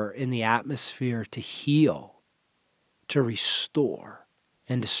power in the atmosphere to heal, to restore,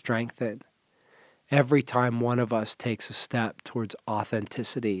 and to strengthen. Every time one of us takes a step towards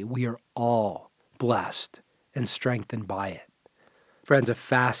authenticity, we are all blessed and strengthened by it. Friends, a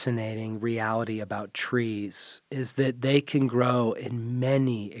fascinating reality about trees is that they can grow in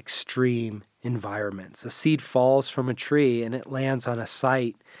many extreme environments. A seed falls from a tree and it lands on a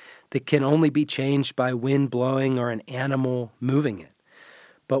site that can only be changed by wind blowing or an animal moving it.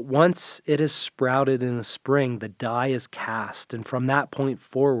 But once it has sprouted in the spring, the die is cast, and from that point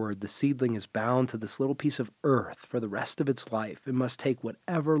forward, the seedling is bound to this little piece of earth for the rest of its life. It must take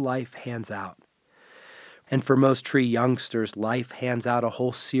whatever life hands out. And for most tree youngsters, life hands out a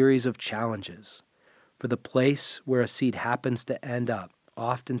whole series of challenges. For the place where a seed happens to end up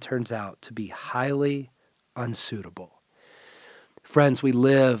often turns out to be highly unsuitable. Friends, we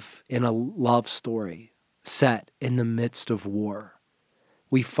live in a love story set in the midst of war.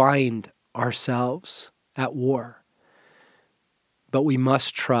 We find ourselves at war, but we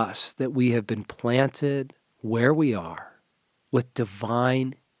must trust that we have been planted where we are with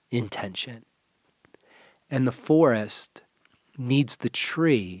divine intention. And the forest needs the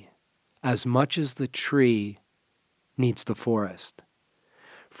tree as much as the tree needs the forest.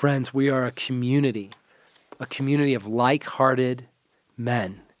 Friends, we are a community of like-hearted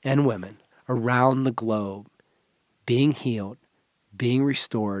men and women around the globe, being healed, being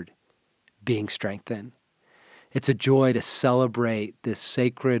restored, being strengthened. It's a joy to celebrate this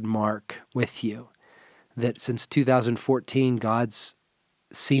sacred mark with you, that since 2014, God's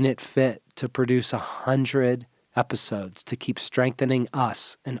seen it fit to produce 100 episodes to keep strengthening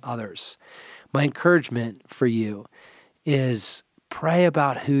us and others. My encouragement for you is pray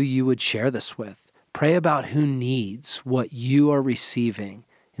about who you would share this with. Pray about who needs what you are receiving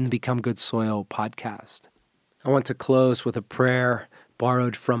in the Become Good Soil podcast. I want to close with a prayer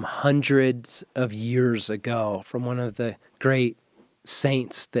borrowed from hundreds of years ago from one of the great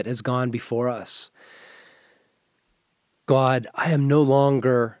saints that has gone before us. God, I am no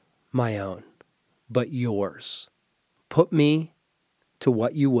longer my own, but yours. Put me to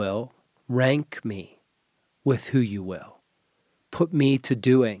what you will. Rank me with who you will. Put me to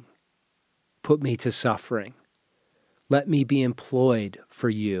doing. Put me to suffering. Let me be employed for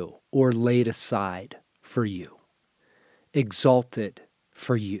you or laid aside for you, exalted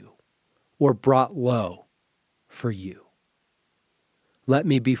for you, or brought low for you. Let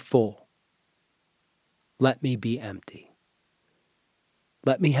me be full. Let me be empty.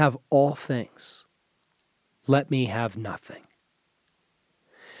 Let me have all things. Let me have nothing.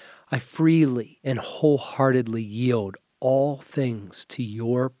 I freely and wholeheartedly yield all things to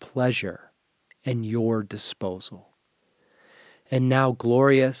your pleasure and your disposal. And now,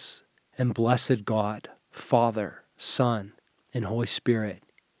 glorious and blessed God, Father, Son, and Holy Spirit,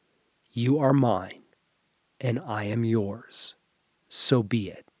 you are mine, and I am yours. So be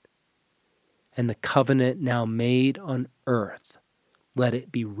it. And the covenant now made on earth, let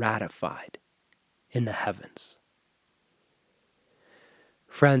it be ratified in the heavens.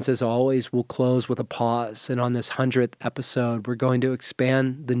 Friends, as always, we'll close with a pause. And on this 100th episode, we're going to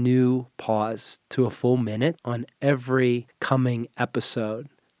expand the new pause to a full minute on every coming episode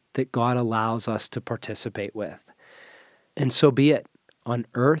that God allows us to participate with. And so be it, on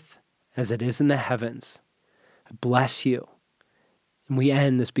earth as it is in the heavens. I bless you. And we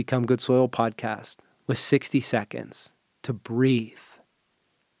end this Become Good Soil podcast with 60 seconds to breathe,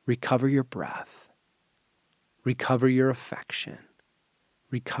 recover your breath, recover your affection,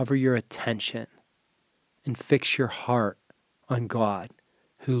 recover your attention, and fix your heart on God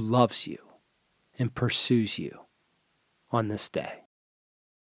who loves you and pursues you on this day.